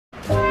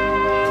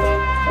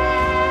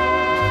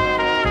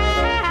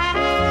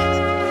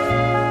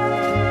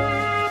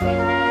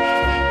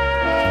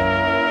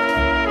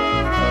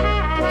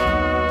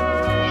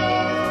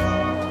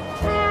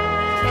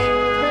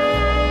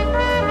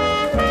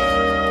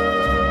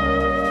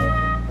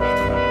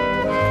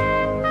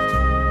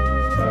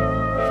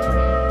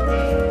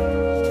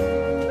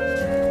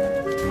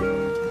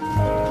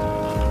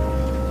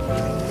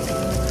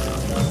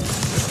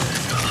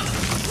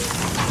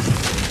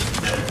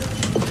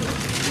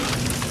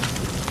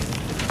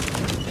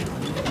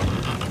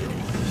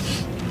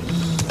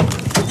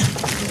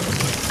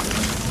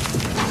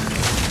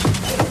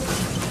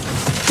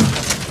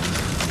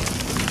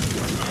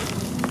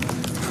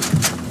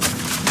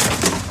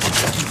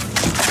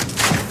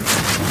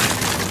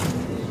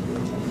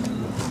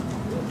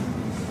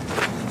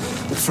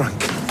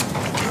Frank.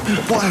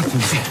 What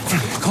happened?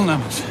 Frank, call an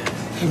ambulance.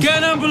 Get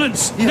an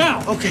ambulance! Yeah.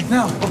 Now! Okay,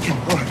 now. Okay,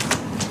 all right.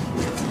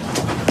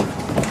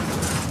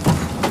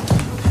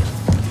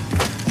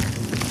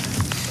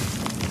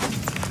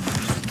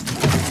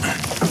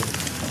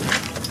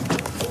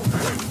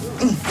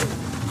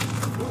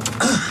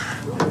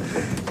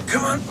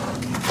 Come on.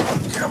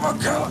 Come on,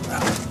 go.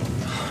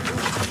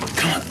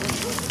 Come on.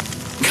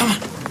 Come on.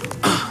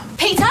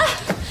 Peter?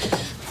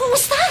 What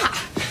was that?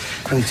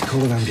 I need to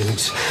call an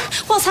ambulance.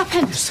 What's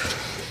happened?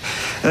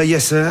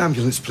 Yes,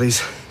 ambulance,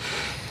 please.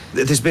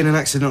 There's been an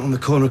accident on the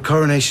corner of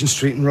Coronation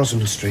Street and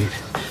Rosalind Street.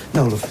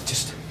 No, look,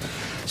 just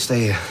stay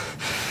here.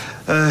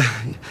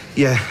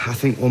 Yeah, I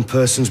think one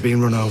person's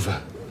been run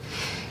over.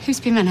 Who's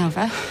been run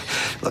over?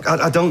 Look,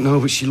 I don't know,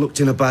 but she looked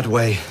in a bad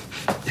way.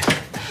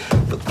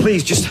 But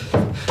please, just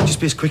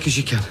be as quick as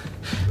you can.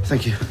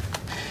 Thank you.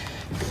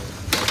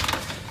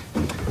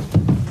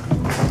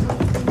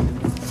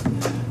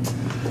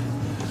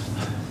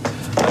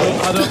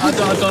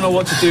 I don't know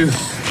what to do.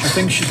 I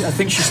think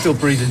she's still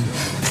breathing.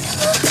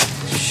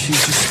 She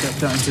just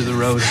stepped out into the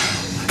road.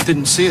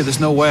 Didn't see her. There's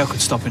no way I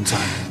could stop in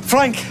time.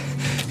 Frank,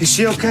 is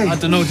she okay? I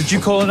don't know. Did you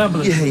call an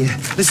ambulance? Yeah.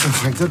 Listen,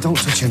 Frank, don't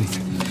touch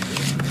anything.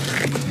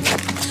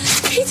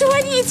 Peter,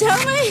 why didn't you tell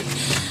me?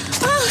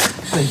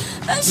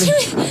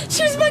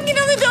 She was banging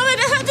on the door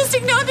and I just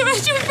ignored her.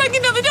 She was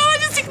banging on the door. I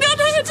just ignored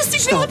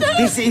her.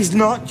 This is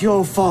not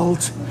your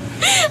fault.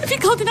 Have you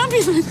called an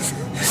ambulance?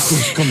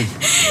 Yes, come in.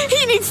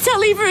 You need to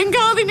tell Eva and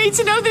Carl. They need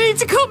to know. They need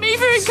to come.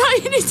 Eva and Carl,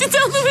 you need to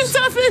tell them what's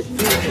happened.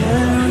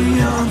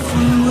 Carry on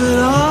through it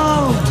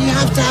all. Do you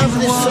have to have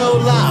this so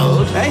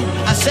loud? Hey?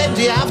 I said,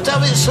 do you have to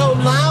have it so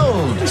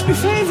loud? It's my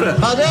favourite.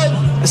 Pardon?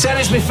 I said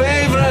it's my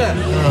favourite.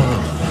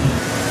 Oh.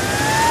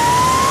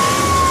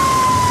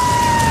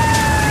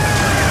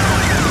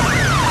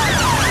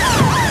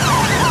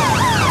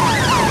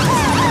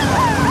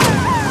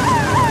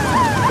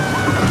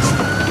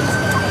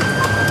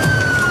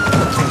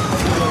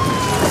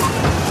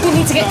 We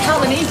need to get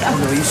Carl and Eva.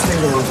 No, you stay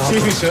there.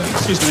 Excuse me, sir.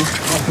 Excuse me.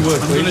 I'm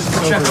going to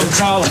check on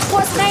Carla.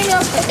 What's the name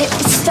of it?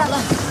 It's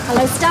Stella.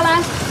 Hello,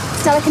 Stella.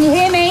 Stella, can you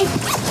hear me?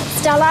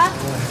 Stella?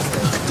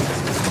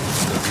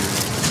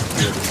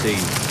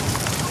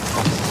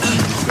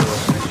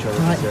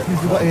 Right,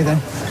 who've we got here then?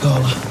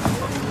 Carla.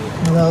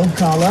 Hello,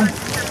 Carla.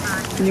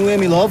 Can you hear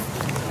me, love?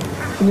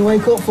 Can you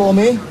wake up for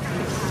me?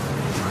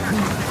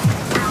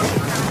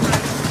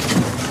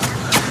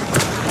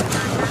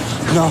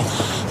 No.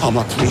 Oh,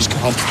 my, please,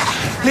 come on.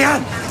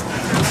 Leanne!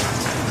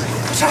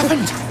 What's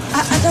happened?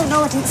 I don't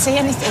know. I didn't see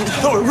anything.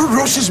 Oh,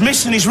 Russ is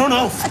missing. He's run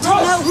off. I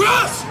don't know.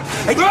 Russ!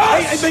 Hey,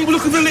 mate, we're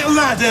looking for a little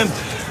lad.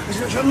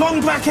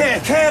 Long black hair,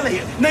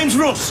 curly. Name's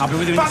Russ. I'll be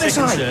with you in a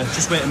second, sir.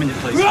 Just wait a minute,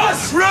 please.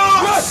 Russ!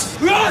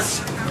 Russ!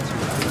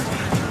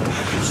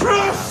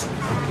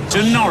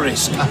 To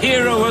Norris,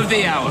 hero of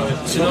the hour.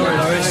 To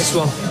Norris. Nice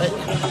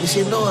one. You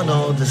see, law and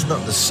order is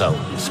not the sole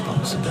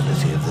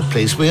responsibility of the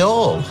police. We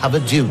all have a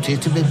duty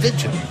to be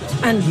vigilant.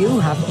 And you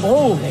have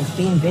always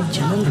been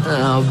vigilant.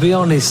 I'll be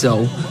honest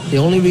though, the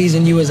only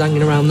reason you was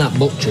hanging around that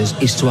butcher's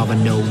is to have a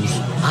nose.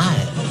 I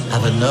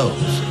have a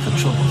nose for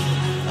trouble.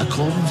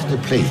 According to the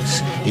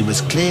police, he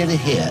was clearly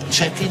here,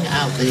 checking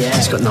out the air.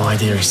 He's got no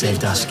idea he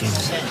saved our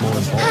skins. More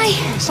important. Hi.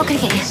 What can I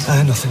get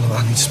you? Nothing.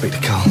 I need to speak to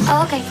Carl.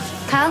 Oh, okay.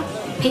 Carl,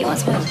 Pete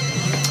wants a word.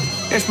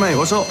 Yes, mate,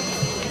 what's up?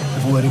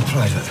 Have a word in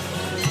private.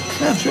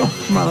 Yeah, sure.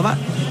 I'm rather that.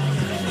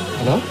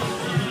 Hello?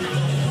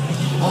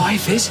 Oh, hi,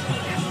 Fizz.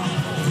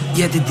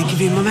 Yeah, did they give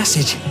you my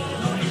message?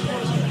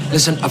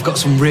 Listen, I've got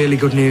some really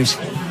good news.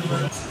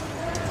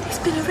 He's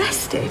been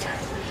arrested.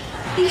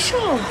 Are you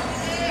sure?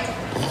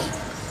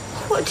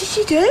 What did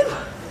you do?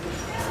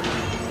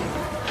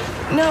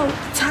 No,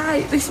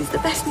 Ty, this is the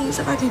best news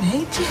I've had in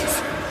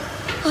ages.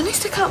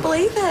 Honest, I can't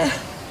believe it.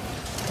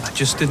 I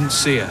just didn't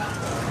see her.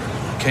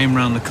 I came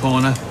round the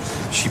corner.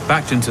 She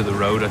backed into the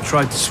road. I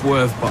tried to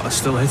swerve, but I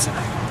still hit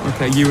her.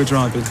 Okay, you were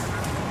driving.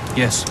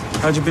 Yes,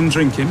 Had you been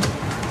drinking?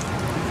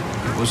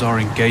 it was our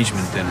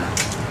engagement dinner,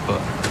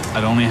 but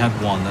I'd only had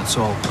one, that's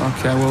all.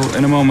 Okay, well,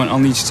 in a moment, I'll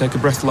need you to take a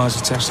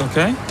breathalyzer test,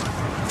 okay?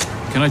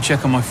 Can I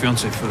check on my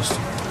fiancée first?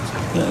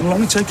 Yeah, it'll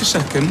only take a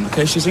second.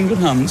 Okay, she's in good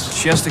hands.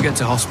 She has to get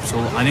to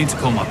hospital. I need to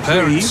call my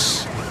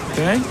parents. Please.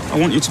 Okay? I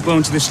want you to blow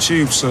into this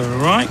tube, sir,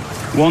 all right?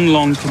 One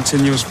long,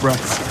 continuous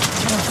breath.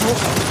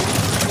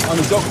 I'm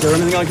a doctor.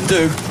 Anything I can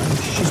do?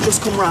 She's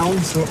just come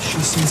round, so she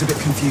seems a bit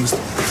confused.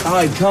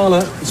 Hi,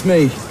 Carla, it's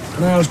me.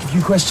 Can I ask a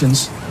few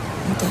questions?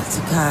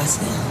 Dr.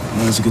 Carson.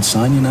 Well, that's a good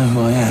sign. You know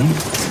who I am.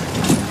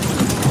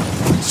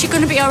 Is she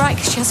going to be all right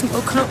because she hasn't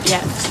woken up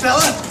yet?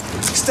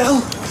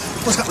 Stella?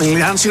 What's happening,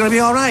 Leanne? She's going to be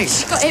all right.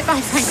 She got hit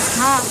by Frank's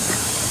car.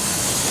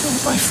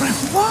 My friend,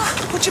 what?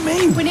 What do you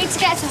mean? We need to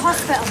get her to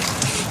hospital.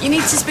 You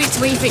need to speak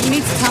to Eva. You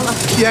need to tell her.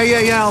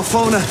 Yeah, I'll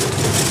phone her.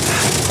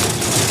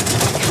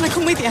 Can I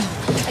come with you?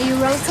 Are you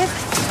a relative?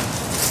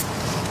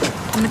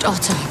 I'm a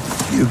daughter.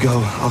 You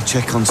go. I'll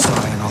check on Si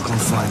and I'll go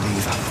and find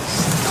Eva.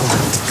 Come on.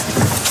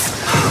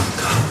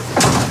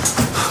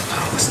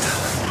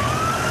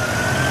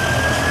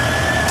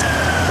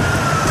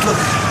 Look,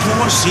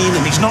 one's seen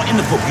him. He's not in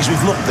the buggies.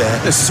 We've looked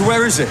there. Yes, so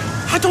where is it?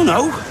 I don't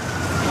know.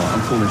 Oh,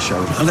 I'm calling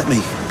Sharon. Let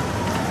me.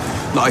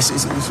 No,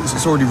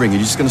 it's already ringing.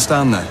 You're just going to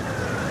stand there?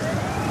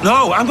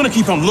 No, I'm going to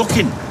keep on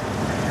looking.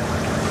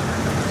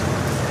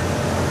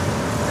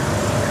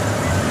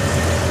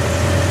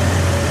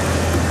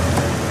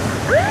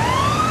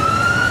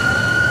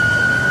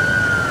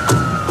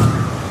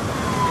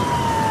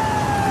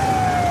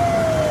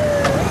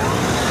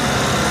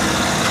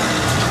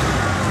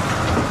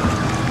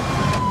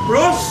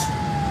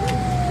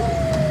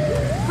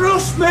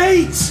 Russ,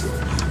 mate!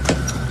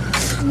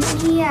 I'm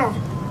here.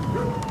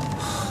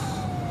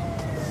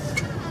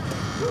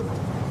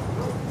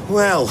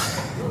 Well...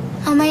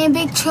 Am I in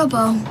big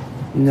trouble?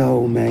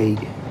 No, mate.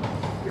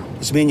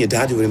 It's me and your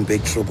dad who are in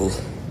big trouble.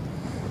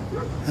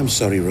 I'm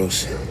sorry,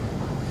 Russ.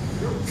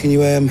 Can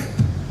you,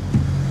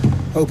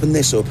 open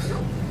this up?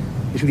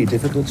 It's really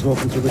difficult to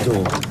open through the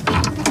door.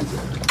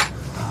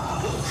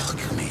 Oh,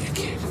 come here,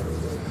 kid.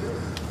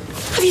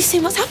 Have you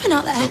seen what's happened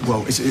out there?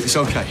 Well, it's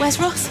okay. Where's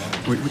Ross?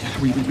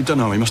 We don't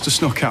know. He must have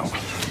snuck out.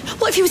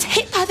 What if he was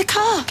hit by the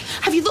car?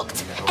 Have you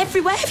looked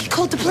everywhere? Have you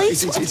called the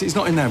police? It's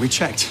not in there. We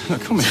checked.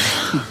 Look, come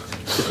here.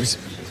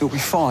 It'll be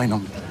fine.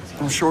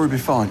 I'm sure he'll be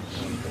fine.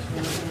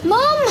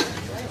 Mum!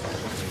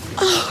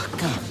 Oh,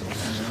 God.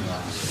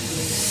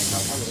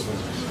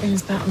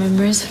 Brings back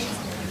memories.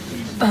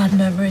 Bad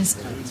memories.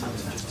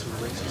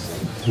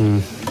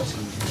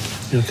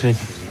 You okay?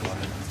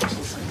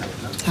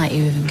 Like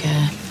you even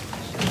care.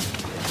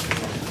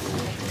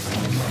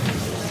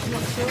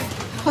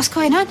 What's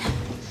going on?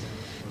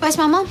 Where's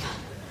my mum?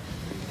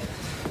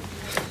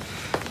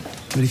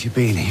 Where have you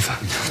been, Eva?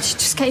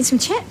 Just getting some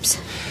chips.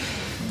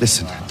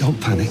 Listen, don't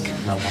panic.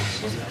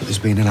 But there's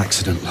been an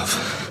accident, love.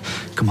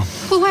 Come on.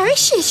 Well, where is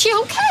she? Is she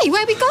okay?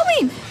 Where are we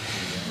going?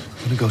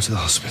 I'm gonna go to the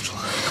hospital.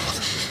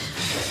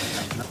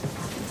 Come on.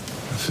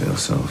 I feel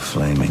so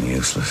flaming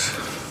useless.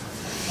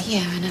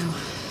 Yeah, I know.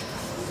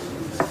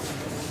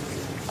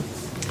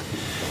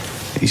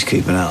 He's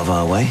keeping out of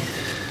our way.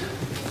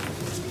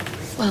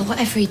 Well,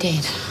 whatever he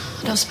did,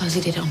 I don't suppose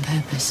he did it on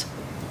purpose.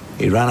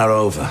 He ran her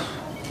over.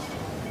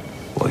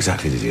 What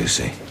exactly did you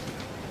see?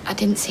 I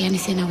didn't see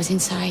anything. I was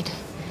inside.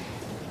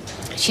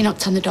 She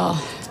knocked on the door,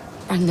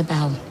 rang the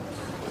bell.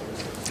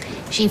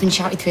 She even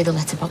shouted through the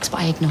letterbox, but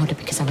I ignored her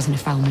because I was in a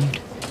foul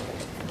mood.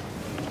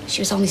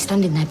 She was only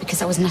standing there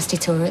because I was nasty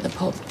to her at the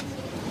pub.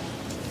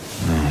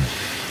 No.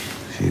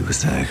 She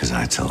was there because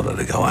I told her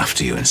to go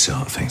after you and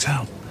sort things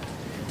out.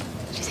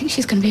 Do you think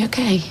she's going to be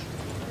okay?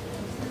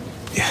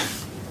 Yeah.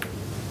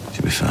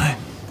 She'll be fine.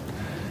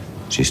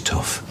 She's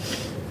tough.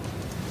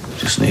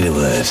 Just need a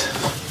word.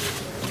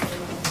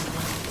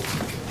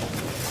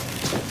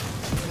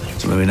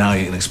 So maybe now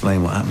you can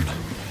explain what happened.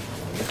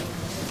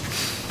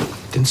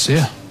 Didn't see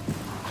her.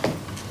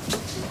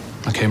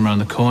 I came round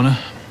the corner.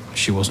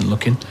 She wasn't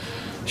looking.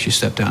 She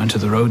stepped out into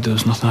the road. There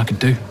was nothing I could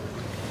do.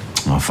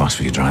 How fast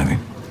were you driving?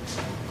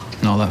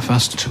 Not that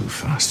fast. Too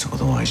fast,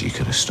 otherwise you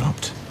could have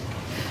stopped.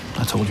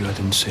 I told you I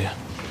didn't see her.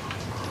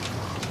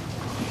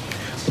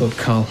 Look,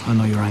 Carl, I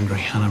know you're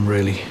angry, and I'm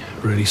really,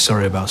 really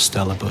sorry about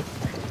Stella, but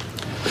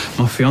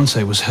my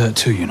fiancée was hurt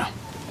too, you know.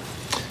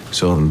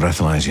 Saw them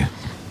breathalyze you.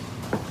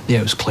 Yeah,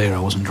 it was clear I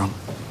wasn't drunk.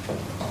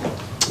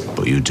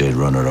 But you did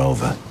run her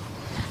over.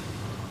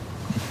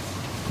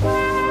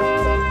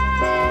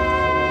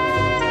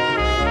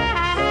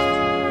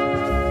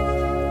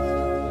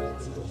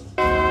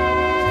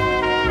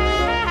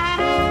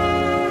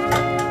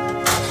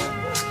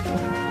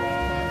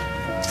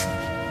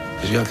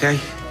 Is he okay?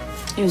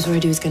 He was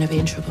worried he was going to be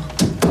in trouble.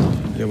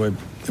 Yeah, well,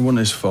 it wasn't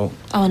his fault.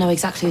 Oh, I know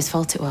exactly whose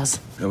fault it was.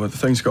 Yeah, well, the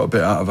things got a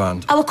bit out of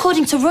hand. Oh,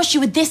 according to Rush, you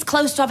were this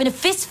close to having a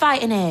fist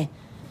fight in here.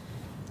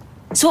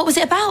 So what was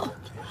it about?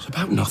 It's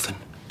about nothing.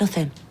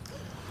 Nothing.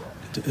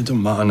 It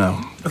doesn't matter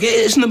now. Okay,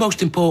 it isn't the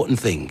most important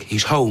thing.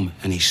 He's home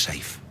and he's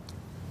safe.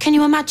 Can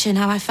you imagine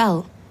how I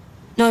felt?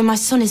 Knowing my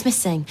son is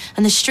missing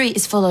and the street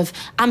is full of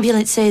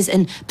ambulances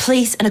and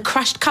police and a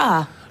crashed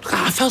car. Look,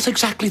 I felt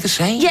exactly the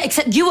same. Yeah,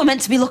 except you were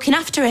meant to be looking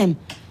after him.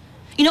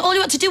 You know, all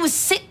you had to do was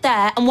sit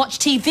there and watch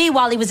TV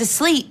while he was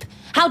asleep.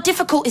 How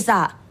difficult is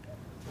that?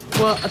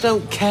 Well, I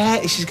don't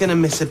care if she's going to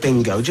miss a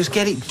bingo. Just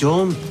get it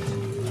done.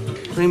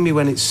 Ring me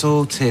when it's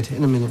sorted.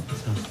 In a minute.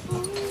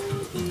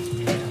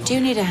 Do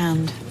you need a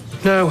hand?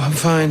 No, I'm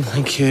fine,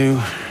 thank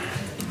you.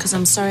 Because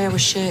I'm sorry I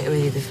was shirty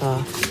with you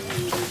before.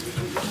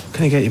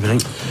 Can I get you,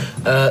 mate?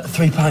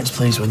 3 pints,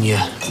 please, when you're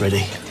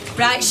ready.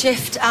 Right,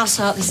 Shift, I'll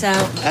sort this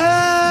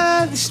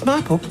out. This is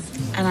my pub.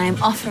 And I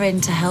am offering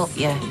to help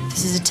you.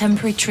 This is a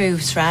temporary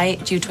truce, right?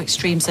 Due to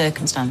extreme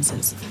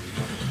circumstances.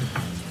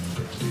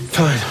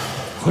 Fine.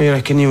 What do you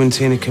reckon you and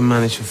Tina can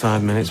manage for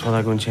 5 minutes while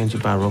I go and change a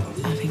barrel?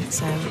 I think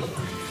so.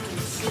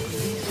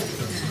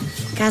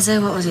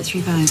 Gazza, what was it,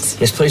 3 pints?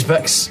 Yes, please,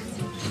 Bex.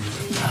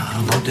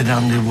 What did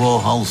Andy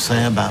Warhol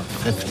say about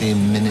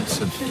 15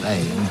 minutes of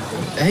fame?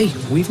 Hey,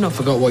 we've not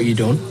forgot what you've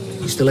done.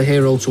 You're still a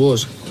hero to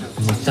us.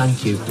 And we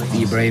thank you for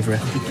your bravery.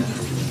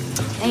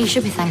 Hey, you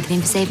should be thanking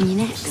him for saving your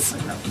necks.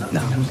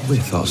 No, we'd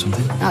have thought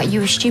something. Oh, you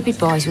were stupid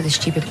boys with a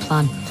stupid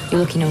plan.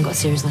 You're lucky no one got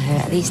seriously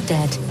hurt. At least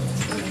dead.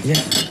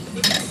 Yeah.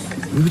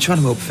 We were trying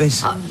to help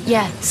Fizz.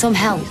 Yeah, some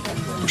help.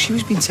 Well, she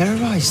was being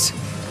terrorised.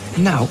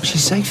 And now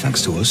she's safe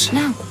thanks to us.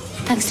 No,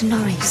 thanks to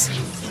Norris.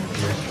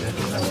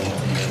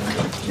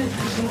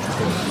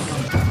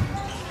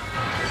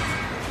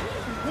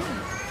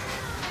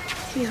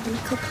 You have a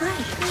little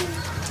play.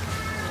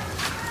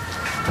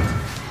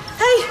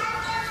 Hey,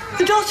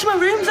 the door to my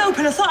room's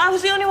open. I thought I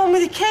was the only one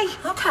with a key.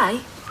 Okay,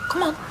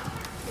 come on.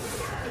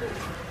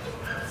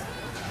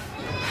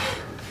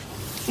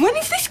 When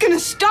is this going to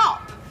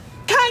stop?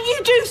 Can't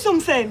you do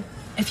something?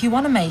 If you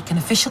want to make an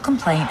official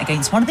complaint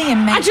against one of the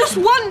inmates... I just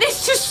want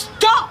this to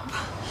stop!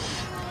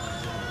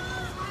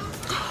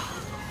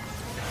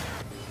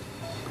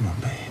 Come on,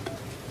 babe.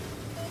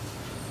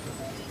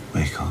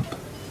 Wake up.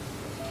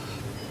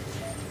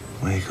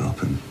 Wake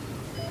up and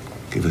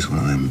give us one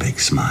of them big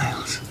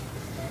smiles.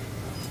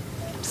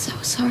 I'm so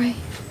sorry.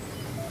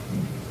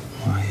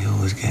 Why are you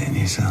always getting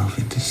yourself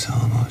into so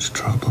much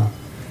trouble?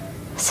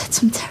 I said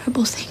some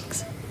terrible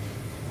things.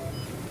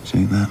 Do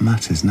you think that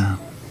matters now?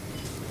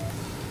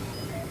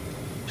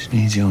 She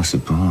needs your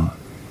support,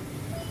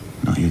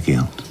 not your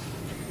guilt.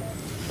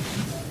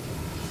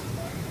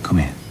 Come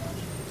here.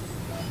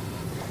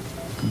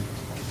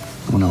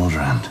 Come on, hold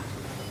her hand.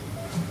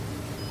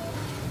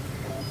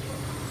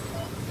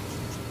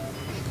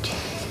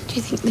 Do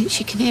you think that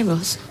she can hear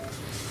us?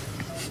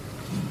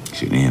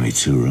 She can hear me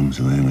 2 rooms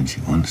away when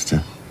she wants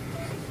to.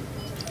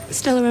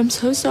 Stella, I'm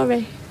so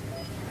sorry.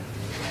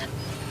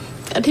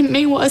 I didn't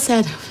mean what I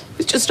said. I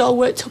was just all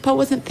worked up. I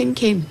wasn't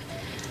thinking.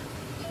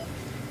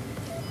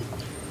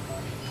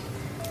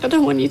 I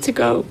don't want you to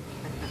go.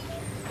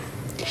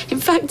 In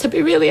fact, I'd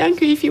be really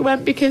angry if you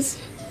went because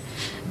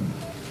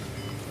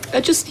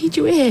I just need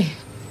you here.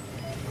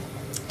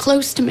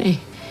 Close to me.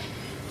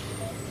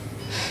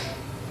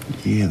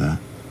 You hear that?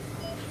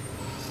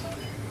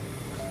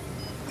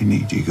 We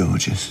need you,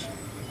 gorgeous.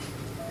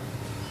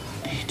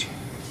 Need you.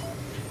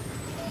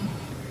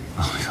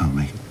 Oh, we can't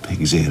make a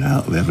pig's ear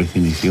out of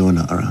everything if you're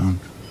not around.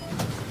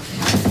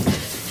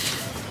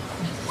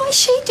 What is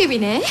she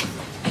doing here?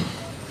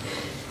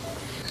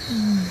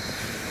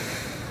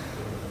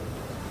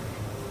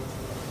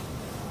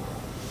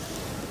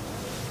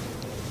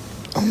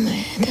 Oh, my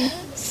head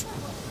hurts.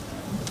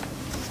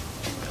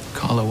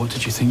 Carla, what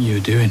did you think you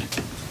were doing?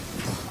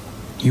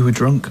 You were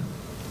drunk.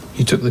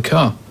 You took the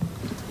car.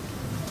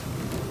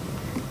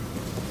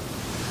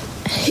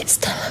 It's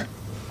Stella.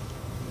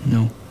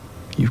 No,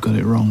 you've got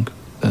it wrong.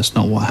 That's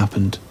not what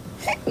happened.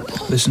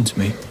 Listen to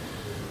me.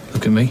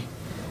 Look at me.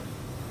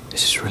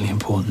 This is really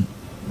important.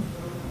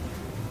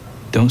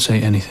 Don't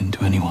say anything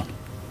to anyone.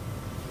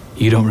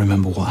 You don't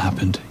remember what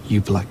happened.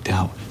 You blacked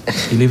out.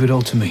 You leave it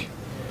all to me,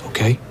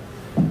 okay?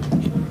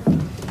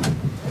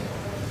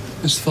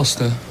 Mr.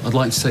 Foster, I'd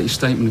like to take your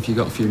statement if you've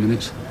got a few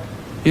minutes.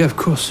 Yeah, of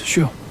course,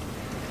 sure.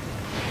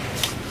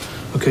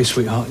 Okay,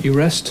 sweetheart, you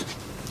rest,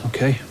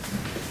 okay?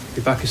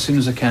 Be back as soon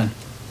as I can.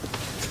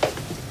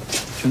 Do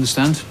you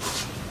understand?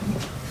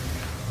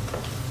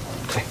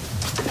 Okay.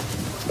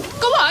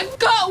 Go on,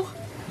 go!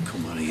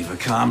 Come on, Eva,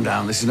 calm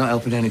down. This is not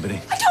helping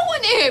anybody. I don't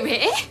want to hear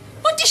it.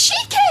 What does she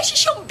care? She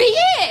shouldn't be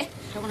here.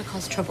 I don't want to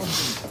cause trouble.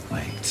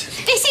 Wait.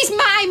 This is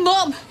my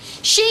mum.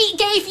 She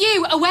gave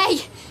you away.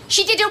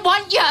 She didn't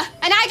want you,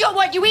 and I don't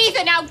want you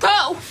either. Now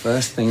go.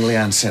 First thing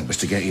Leanne said was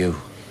to get you.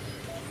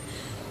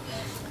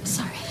 I'm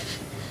sorry.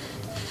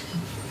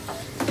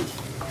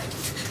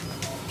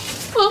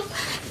 Mum.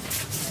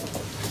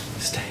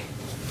 Stay.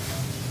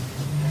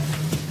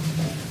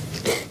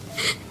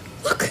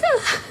 Look at her.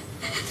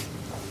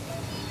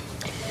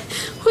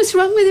 What's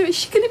wrong with her? Is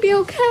she going to be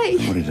okay?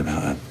 I'm worried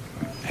about her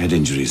head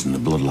injuries and the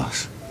blood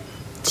loss.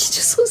 She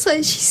just looks like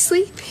she's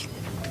sleeping.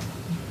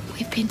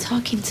 We've been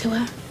talking to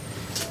her.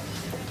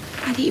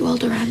 Why don't you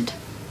hold her hand?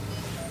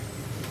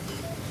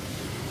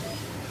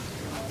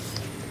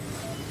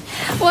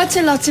 What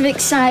a lot of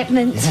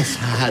excitement. Yes,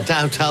 I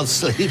doubt I'll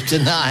sleep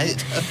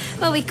tonight.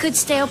 Well, we could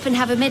stay up and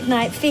have a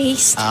midnight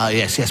feast. Ah,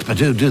 yes, but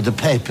do the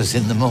papers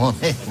in the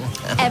morning.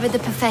 Ever the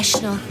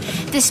professional.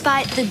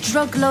 Despite the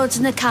drug loads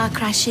and the car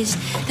crashes,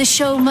 the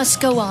show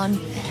must go on.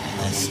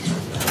 Yes.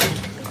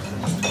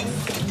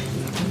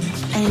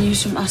 Any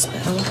news from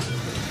hospital?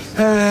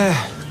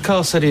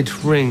 Carl said he'd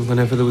ring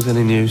whenever there was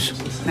any news.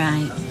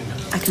 Right.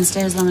 I can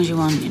stay as long as you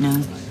want, you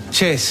know.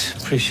 Cheers,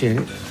 appreciate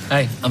it.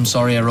 Hey, I'm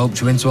sorry I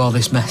roped you into all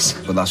this mess.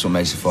 But that's what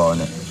makes it fun,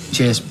 isn't it?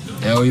 Cheers.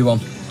 Yeah, who you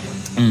want?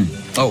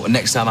 Oh, and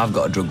next time I've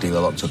got a drug dealer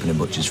locked up in a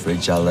butcher's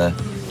fridge, I'll know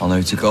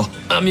who to call.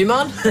 I'm your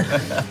man.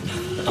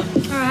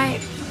 All right.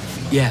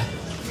 Yeah.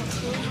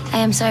 I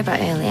am sorry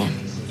about earlier.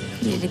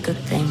 You did a good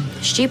thing.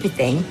 Stupid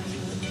thing,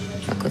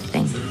 but a good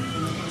thing.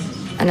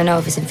 And I know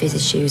if it's in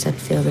Fizz's shoes, I'd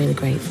feel really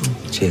grateful.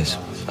 Cheers.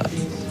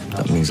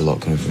 That means a lot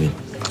coming from you.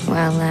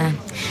 Well, I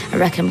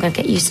reckon I'm going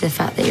to get used to the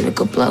fact that you're a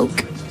good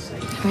bloke. A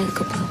really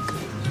good bloke.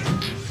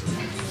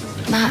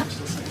 Matt,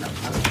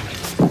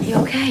 are you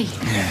okay?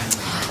 Yeah.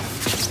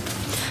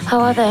 How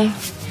are they?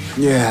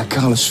 Yeah,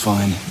 Carla's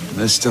fine.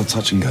 There's still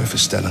touch and go for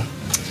Stella.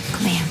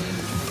 Come here.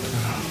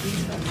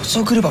 What's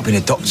so good about being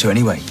a doctor,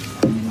 anyway?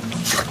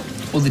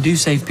 Well, they do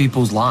save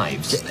people's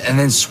lives. And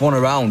then swan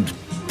around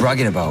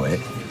bragging about it.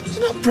 He's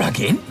not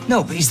bragging.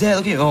 No, but he's there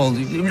looking at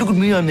look at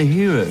me, I'm the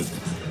hero.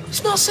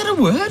 He's not said a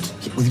word.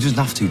 Well, he doesn't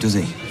have to, does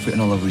he? It's written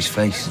all over his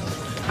face.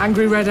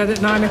 Angry redhead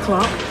at 9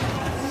 o'clock.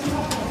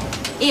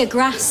 Here,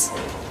 Grass.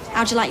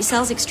 How'd you like your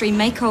cells extreme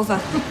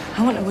makeover?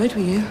 I want a word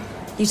with you.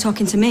 You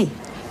talking to me?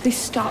 This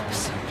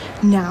stops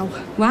now.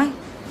 Why?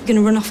 You're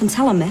gonna run off and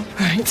tell on me?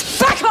 Right.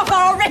 Back off or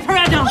I'll rip her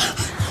head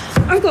off!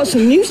 I've got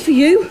some news for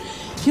you.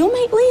 Your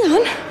mate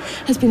Leon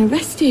has been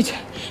arrested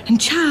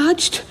and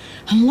charged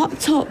and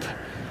locked up.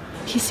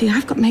 You see,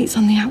 I've got mates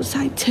on the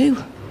outside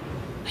too.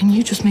 And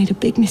you just made a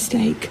big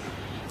mistake.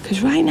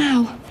 Because right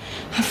now,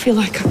 I feel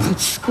like I could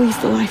squeeze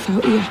the life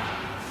out of you.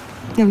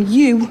 Now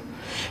you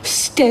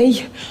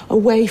stay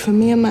away from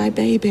me and my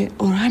baby,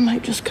 or I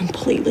might just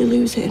completely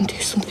lose it and do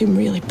something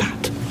really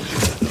bad.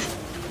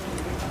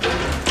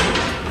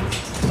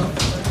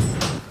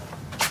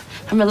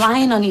 I'm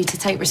relying on you to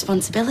take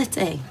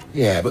responsibility.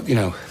 Yeah, but, you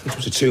know, this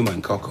was a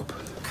two-man cock-up.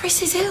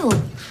 Chris is ill.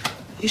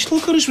 He's still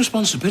got his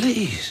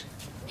responsibilities.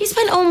 He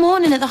spent all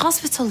morning at the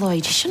hospital,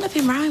 Lloyd. You shouldn't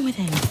have been round with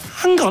him.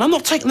 Hang on, I'm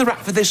not taking the rap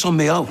for this on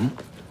my own.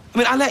 I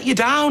mean, I let you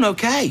down,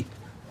 OK?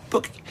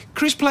 But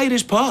Chris played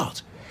his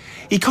part.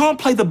 He can't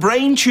play the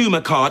brain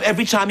tumour card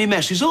every time he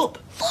messes up.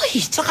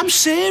 Lloyd! Look, I'm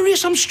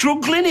serious. I'm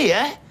struggling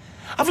here.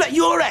 I've let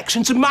your ex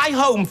into my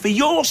home for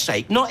your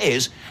sake, not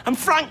his. And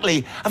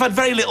frankly, I've had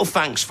very little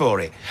thanks for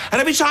it.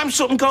 And every time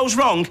something goes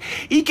wrong,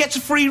 he gets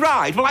a free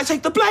ride. Well, I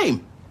take the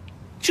blame.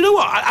 Do you know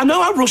what? I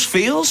know how Russ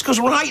feels, because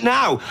right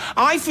now,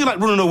 I feel like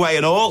running away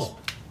and all.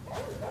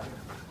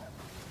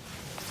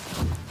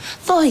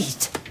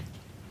 Lloyd!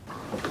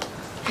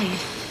 Hey.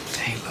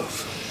 Hey,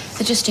 love.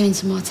 They're just doing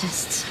some more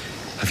tests.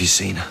 Have you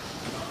seen her?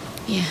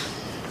 Yeah.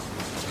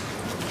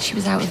 She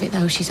was out of it,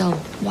 though. She's all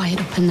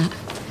wired up and that.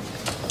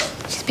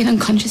 She's been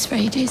unconscious for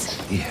ages.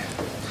 Yeah.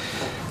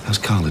 How's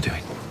Carla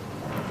doing?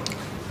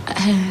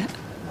 I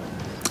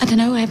don't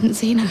know. I haven't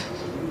seen her.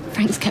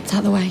 Frank's kept out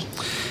of the way.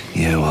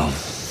 Yeah, well,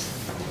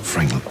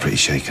 Frank looked pretty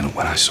shaken up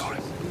when I saw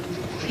him.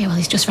 Yeah, well,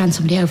 he's just ran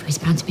somebody over. He's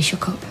bound to be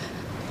shook up.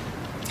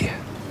 Yeah.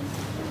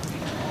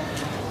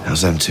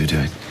 How's them two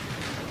doing?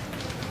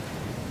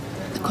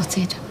 They're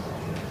gutted.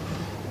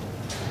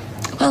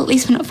 Well, at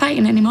least we're not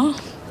fighting anymore.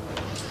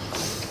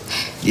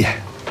 Yeah.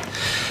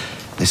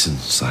 Listen,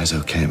 Sly's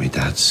okay at my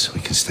dad's.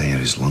 We can stay here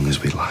as long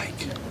as we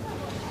like.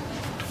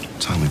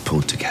 Time we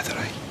pulled together,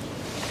 eh?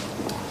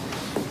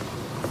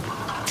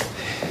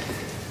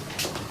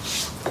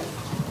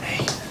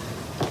 Hey.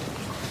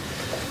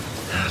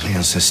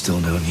 Leon says still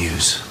no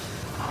news.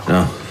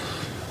 No.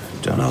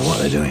 Don't know what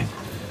they're doing.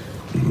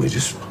 We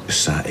just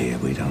sat here,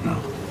 we don't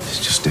know.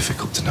 It's just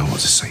difficult to know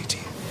what to say to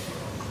you.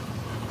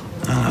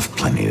 I'll have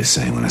plenty to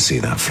say when I see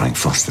that Frank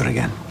Foster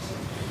again.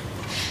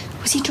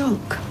 Was he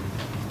drunk?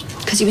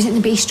 Because he was in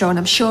the bistro and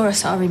I'm sure I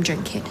saw him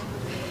drinking.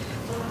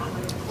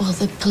 Well,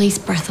 the police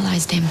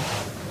breathalyzed him.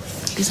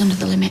 He was under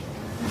the limit.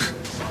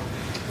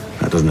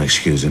 That doesn't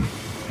excuse him.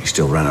 He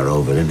still ran her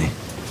over, didn't he?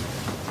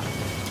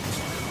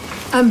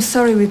 I'm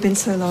sorry we've been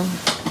so long.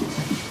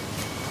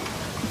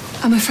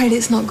 I'm afraid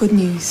it's not good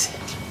news.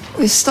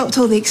 We've stopped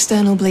all the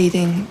external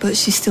bleeding, but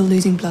she's still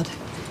losing blood,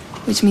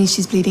 which means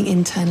she's bleeding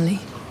internally.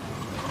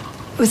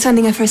 We're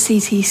sending her for a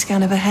CT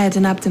scan of her head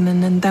and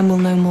abdomen, and then we'll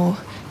know more.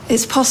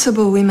 It's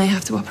possible we may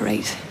have to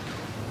operate.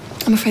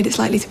 I'm afraid it's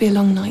likely to be a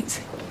long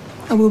night.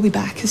 I will be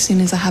back as soon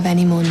as I have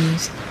any more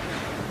news.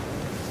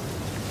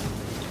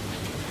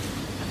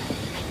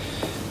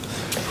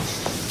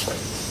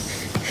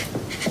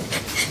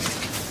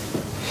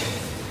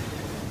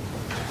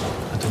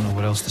 I don't know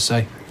what else to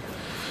say.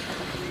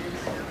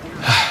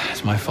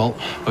 It's my fault,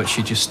 but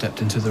she just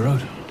stepped into the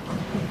road. I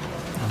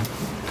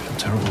feel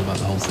terrible about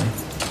the whole thing.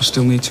 I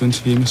still need to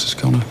interview Mrs.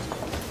 Connor.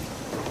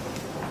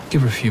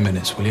 Give her a few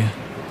minutes, will you?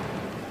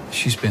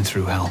 She's been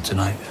through hell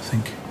tonight, I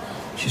think.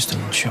 She's still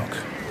in shock.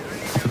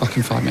 I'll be back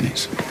in 5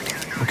 minutes.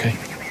 Okay.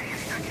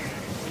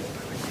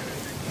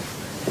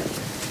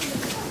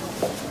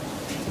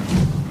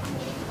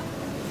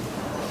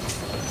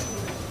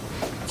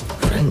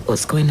 Frank,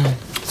 what's going on?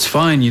 It's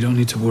fine, you don't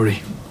need to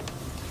worry.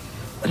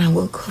 When I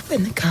woke up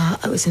in the car,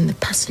 I was in the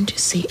passenger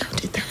seat. How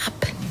did that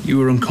happen? You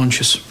were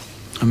unconscious.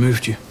 I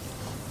moved you.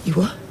 You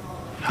what?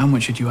 How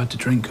much had you had to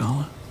drink,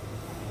 Carla?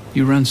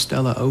 You ran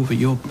Stella over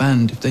your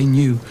band. If they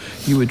knew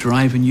you were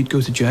driving, you'd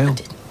go to jail. I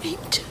didn't mean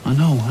to. I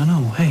know.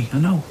 Hey, I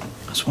know.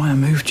 That's why I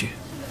moved you.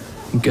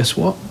 And guess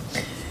what?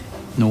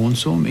 No one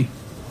saw me.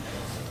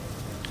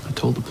 I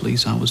told the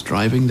police I was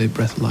driving. They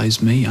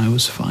breathalyzed me. I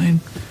was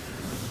fine.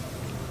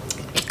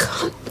 You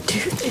can't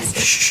do this.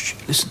 Shh.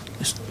 Listen.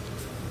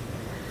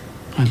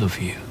 I love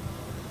you.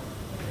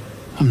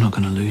 I'm not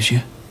going to lose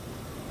you.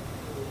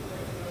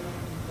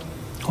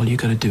 All you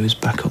got to do is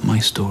back up my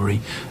story.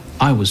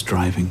 I was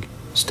driving.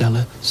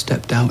 Stella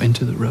stepped out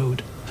into the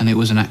road, and it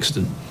was an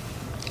accident.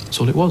 That's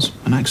all it was,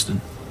 an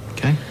accident.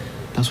 Okay?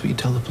 That's what you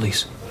tell the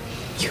police.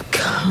 You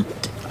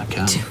can't. I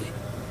can. Do it.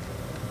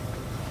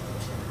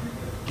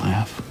 I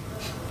have.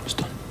 It's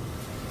done.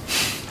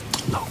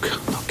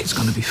 Look, it's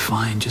gonna be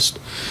fine. Just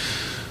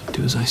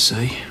do as I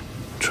say.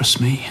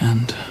 Trust me,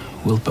 and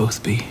we'll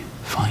both be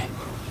fine.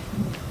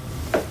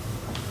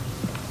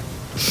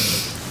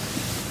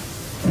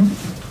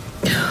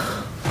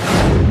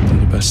 You're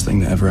the best thing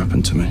that ever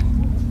happened to me.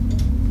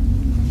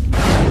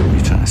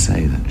 You're trying to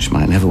say that she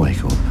might never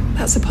wake up?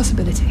 That's a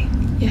possibility,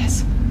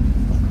 yes.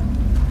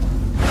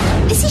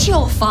 This is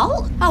your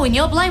fault. Oh, and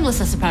you're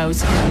blameless, I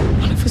suppose.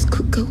 One of us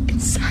could go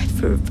inside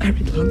for a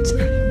very long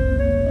time.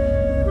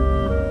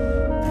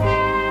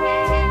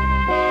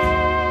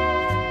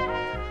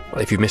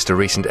 Well, if you missed a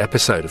recent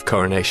episode of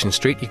Coronation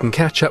Street, you can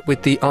catch up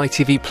with the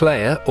ITV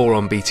Player or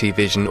on BT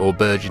Vision or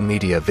Virgin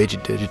Media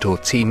Digital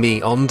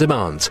TV on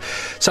demand.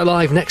 So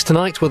live next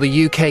tonight, will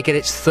the UK get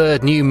its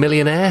third new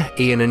millionaire?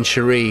 Ian and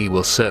Cherie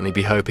will certainly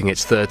be hoping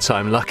it's third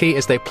time lucky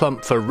as they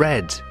plump for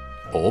red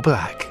or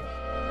black.